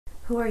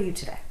Who are you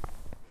today?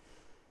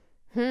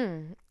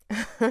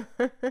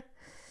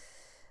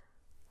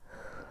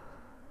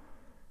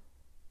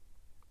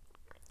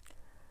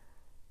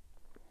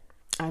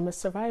 I'm a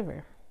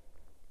survivor.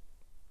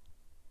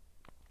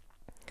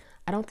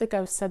 I don't think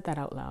I've said that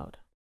out loud.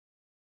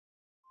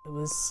 It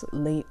was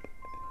late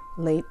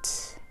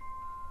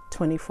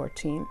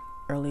 2014,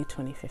 early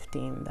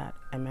 2015 that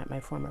I met my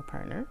former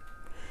partner.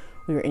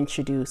 We were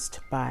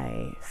introduced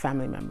by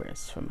family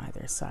members from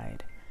either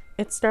side.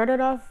 It started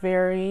off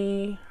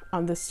very,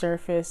 on the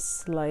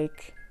surface,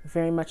 like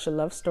very much a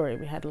love story.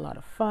 We had a lot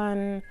of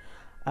fun,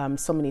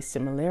 so many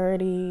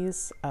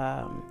similarities.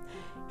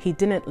 He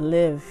didn't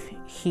live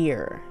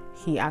here.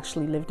 He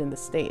actually lived in the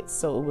States.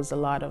 So it was a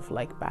lot of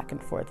like back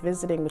and forth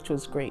visiting, which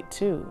was great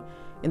too.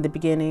 In the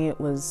beginning, it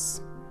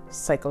was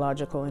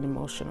psychological and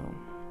emotional.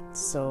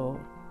 So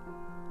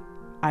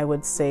I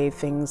would say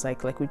things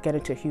like we'd get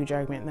into a huge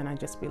argument and then I'd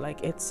just be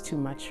like, it's too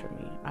much for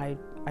me. I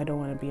don't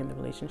want to be in the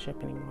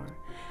relationship anymore.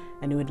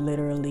 And he would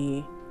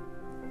literally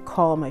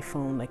call my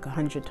phone like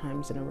 100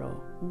 times in a row.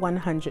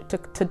 100,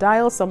 to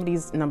dial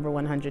somebody's number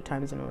 100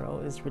 times in a row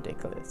is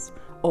ridiculous.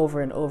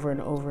 Over and over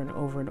and over and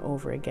over and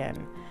over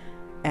again.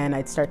 And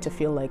I'd start to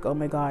feel like, oh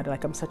my God,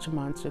 like I'm such a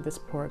monster, this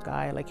poor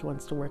guy, like he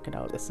wants to work it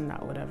out, this and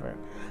that, whatever.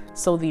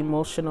 So the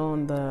emotional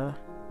and the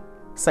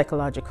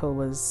psychological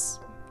was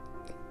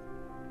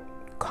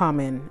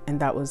common,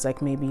 and that was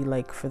like maybe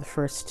like for the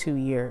first 2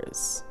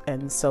 years.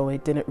 And so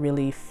it didn't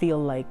really feel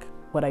like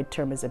what I'd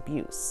term as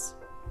abuse.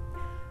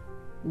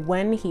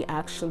 When he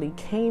actually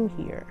came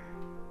here,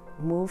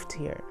 moved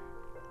here,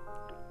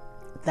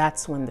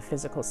 that's when the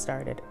physical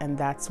started. And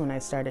that's when I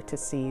started to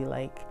see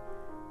like,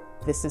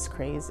 this is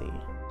crazy.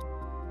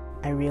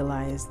 I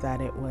realized that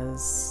it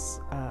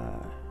was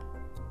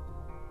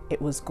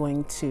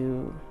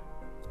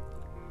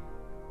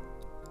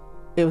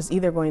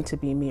either going to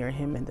be me or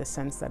him, in the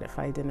sense that if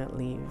I didn't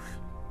leave,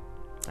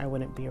 I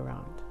wouldn't be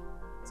around.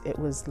 It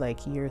was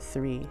like year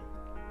 3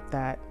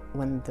 that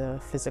when the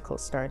physical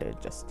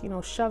started, just, you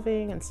know,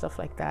 shoving and stuff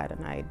like that.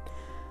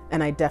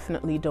 And I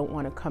definitely don't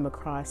want to come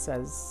across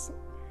as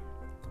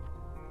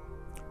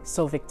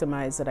so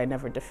victimized that I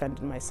never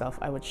defended myself.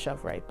 I would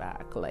shove right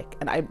back, like,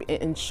 and I'm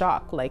in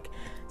shock, like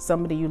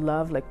somebody you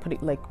love, like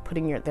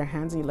putting their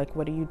hands on you, like,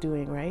 what are you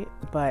doing, right?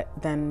 But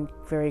then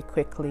very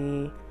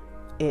quickly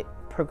it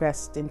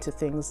progressed into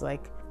things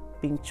like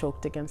being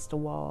choked against a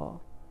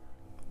wall.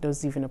 There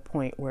was even a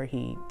point where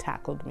he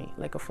tackled me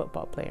like a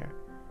football player,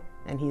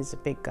 and he's a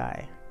big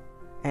guy.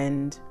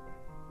 And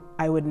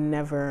I would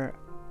never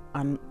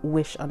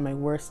wish on my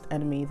worst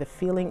enemy the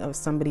feeling of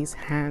somebody's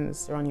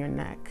hands around your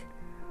neck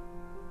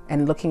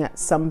and looking at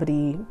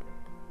somebody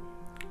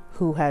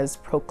who has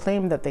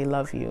proclaimed that they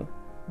love you,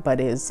 but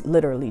is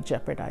literally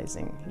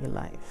jeopardizing your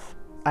life.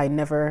 I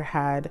never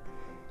had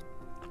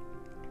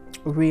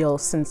real,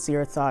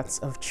 sincere thoughts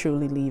of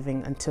truly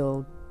leaving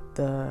until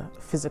the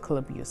physical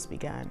abuse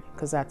began,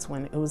 because that's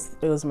when it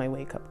was my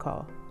wake-up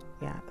call.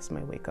 Yeah, it's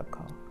my wake-up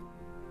call.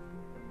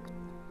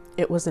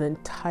 It was an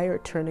entire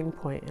turning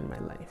point in my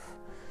life.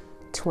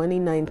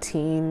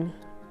 2019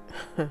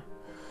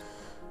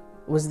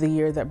 was the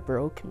year that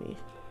broke me,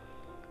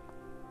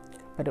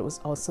 but it was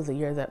also the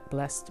year that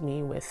blessed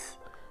me with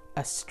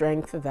a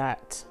strength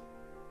that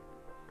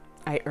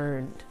I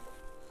earned.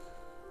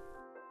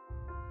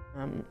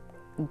 I'm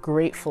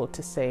grateful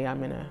to say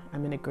I'm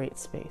in a great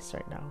space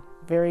right now.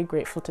 Very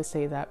grateful to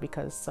say that,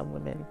 because some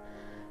women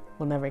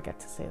will never get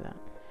to say that.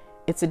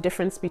 It's a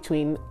difference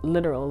between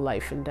literal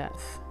life and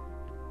death.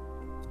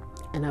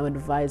 And I would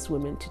advise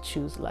women to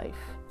choose life.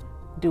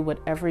 Do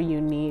whatever you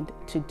need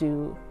to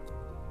do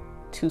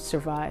to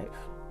survive.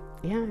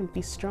 Yeah, and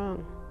be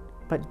strong,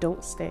 but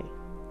don't stay.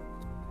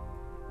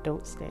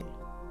 Don't stay.